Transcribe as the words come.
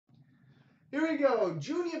Here we go.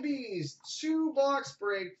 Junyab's 2-box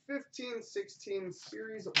break, 15-16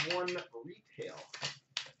 Series 1 retail.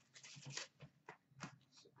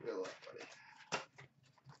 Good luck, buddy.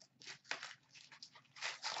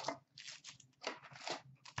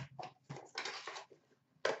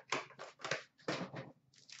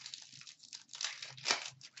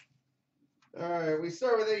 All right, we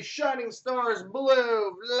start with a Shining Stars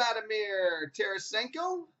Blue, Vladimir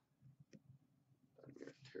Tarasenko.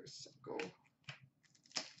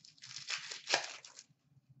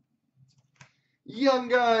 Young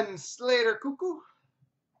Guns, Slater Cuckoo.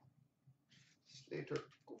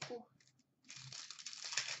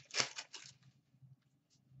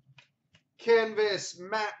 Canvas,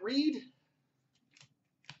 Matt Reed.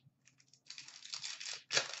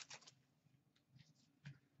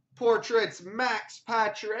 Portraits, Max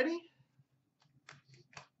Pacioretty.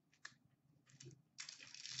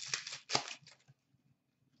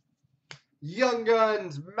 Young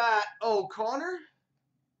Guns, Matt O'Connor.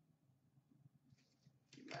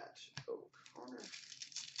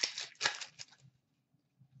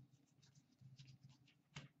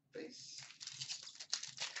 Base.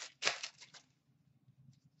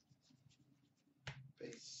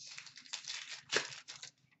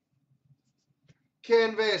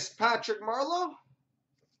 Canvas, Patrick Marleau.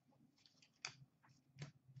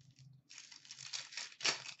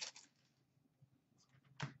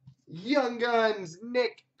 Young Guns,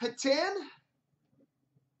 Nick Petan.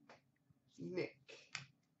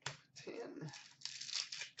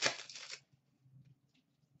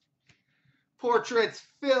 Portraits,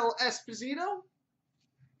 Phil Esposito.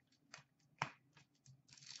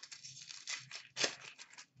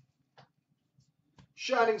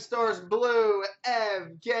 Shining Stars Blue,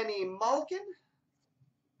 Evgeny Malkin.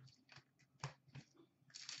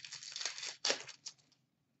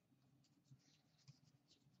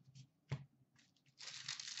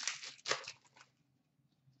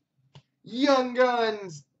 Young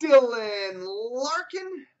Guns, Dylan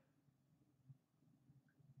Larkin.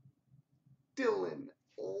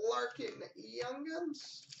 Young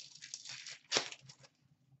Guns.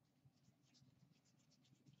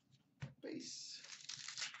 Base.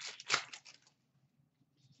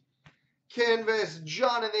 Canvas,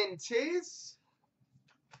 Jonathan Toews.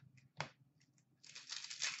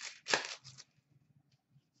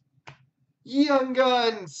 Young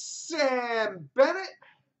Guns, Sam Bennett.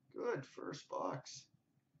 Good first box.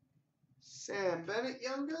 Sam Bennett,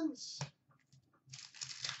 Young Guns.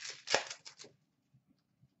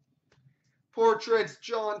 Portraits,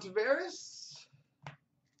 John Tavares.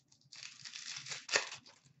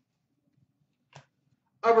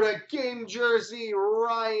 Upper deck game jersey,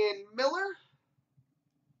 Ryan Miller.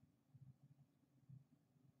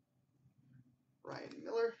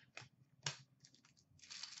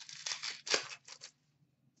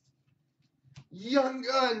 Young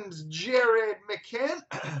Guns, Jared McCann.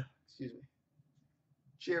 Excuse me.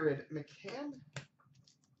 Jared McCann.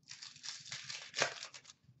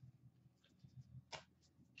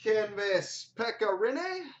 Canvas, Pekka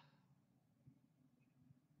Rinne.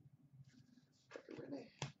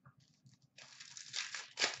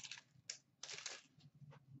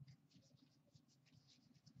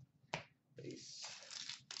 Base.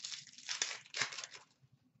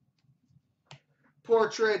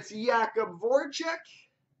 Portraits, Jakub Voracek.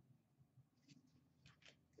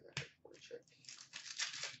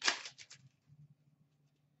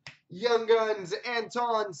 Young Guns,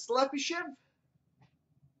 Anton Slepyshev.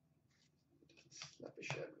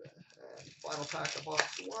 And final pack of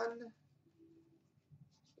box 1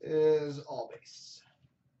 is all base.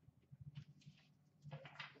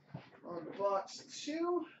 On to box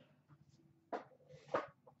 2.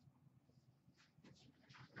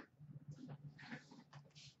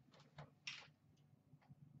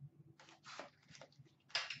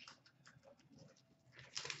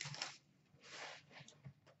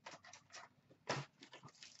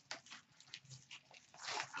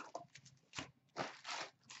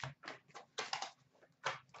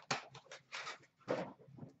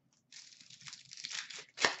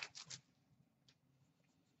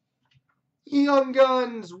 Young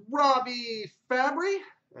Guns, Robbie Fabry.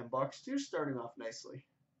 And box 2 starting off nicely.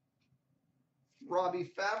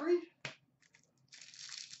 Robbie Fabry.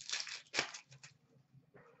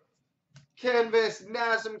 Canvas,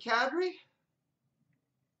 Nazem Kadri.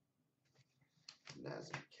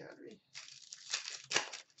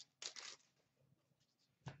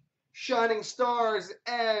 Shining Stars,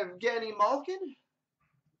 Evgeny Malkin.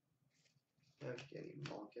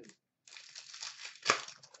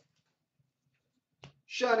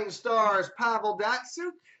 Shining Stars, Pavel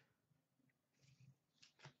Datsyuk.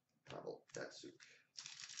 Datsuk.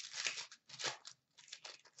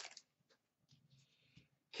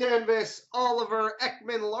 Canvas, Oliver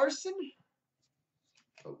Ekman-Larsson.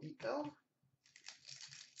 OEL.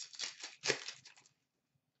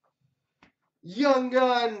 Young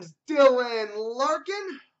Guns, Dylan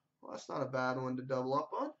Larkin. Well, that's not a bad one to double up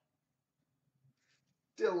on.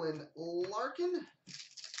 Dylan Larkin.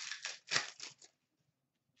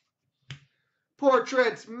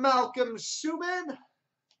 Portraits, Malcolm Subban.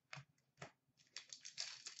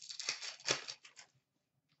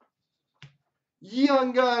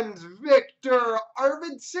 Young Guns, Victor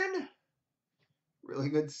Arvidsson. Really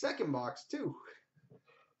good second box, too.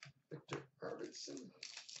 Victor Arvidsson.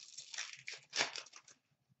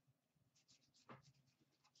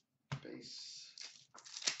 Base.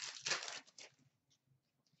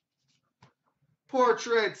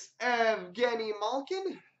 Portraits, Evgeny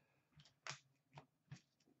Malkin.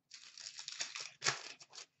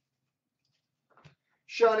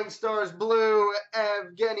 Shining Stars Blue,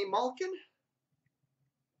 Evgeny Malkin.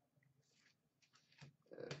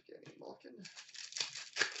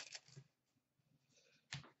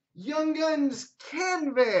 Young Guns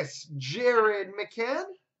Canvas, Jared McCann.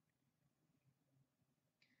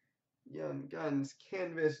 Young Guns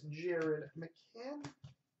Canvas, Jared McCann.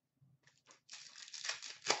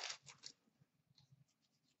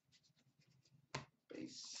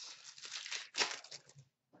 Base.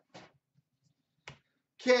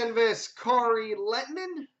 Canvas, Kari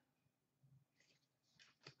Lettinen.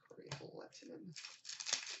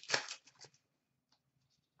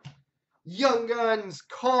 Young Guns,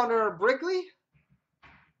 Connor Brickley.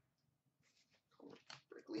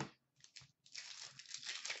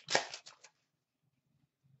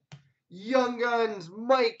 Young Guns,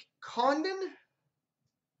 Mike Condon.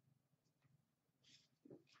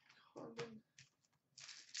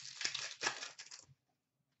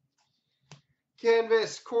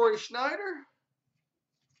 Canvas, Corey Schneider.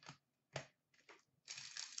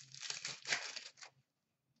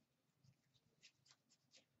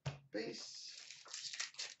 Base.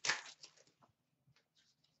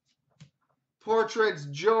 Portraits,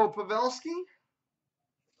 Joe Pavelski.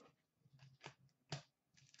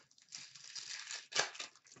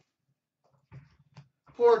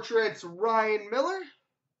 Portraits, Ryan Miller.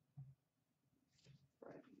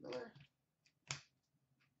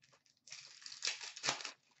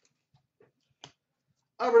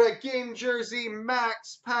 Upper Deck game jersey,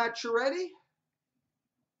 Max Pacioretty.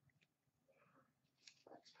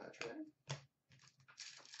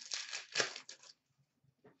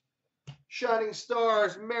 Shining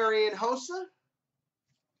Stars, Marian Hossa.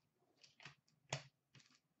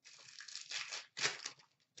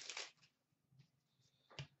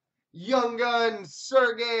 Young Guns,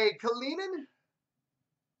 Sergei Kalinin.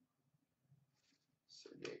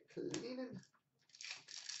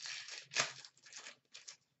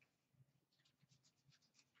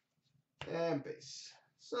 And base.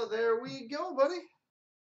 So there we go, buddy.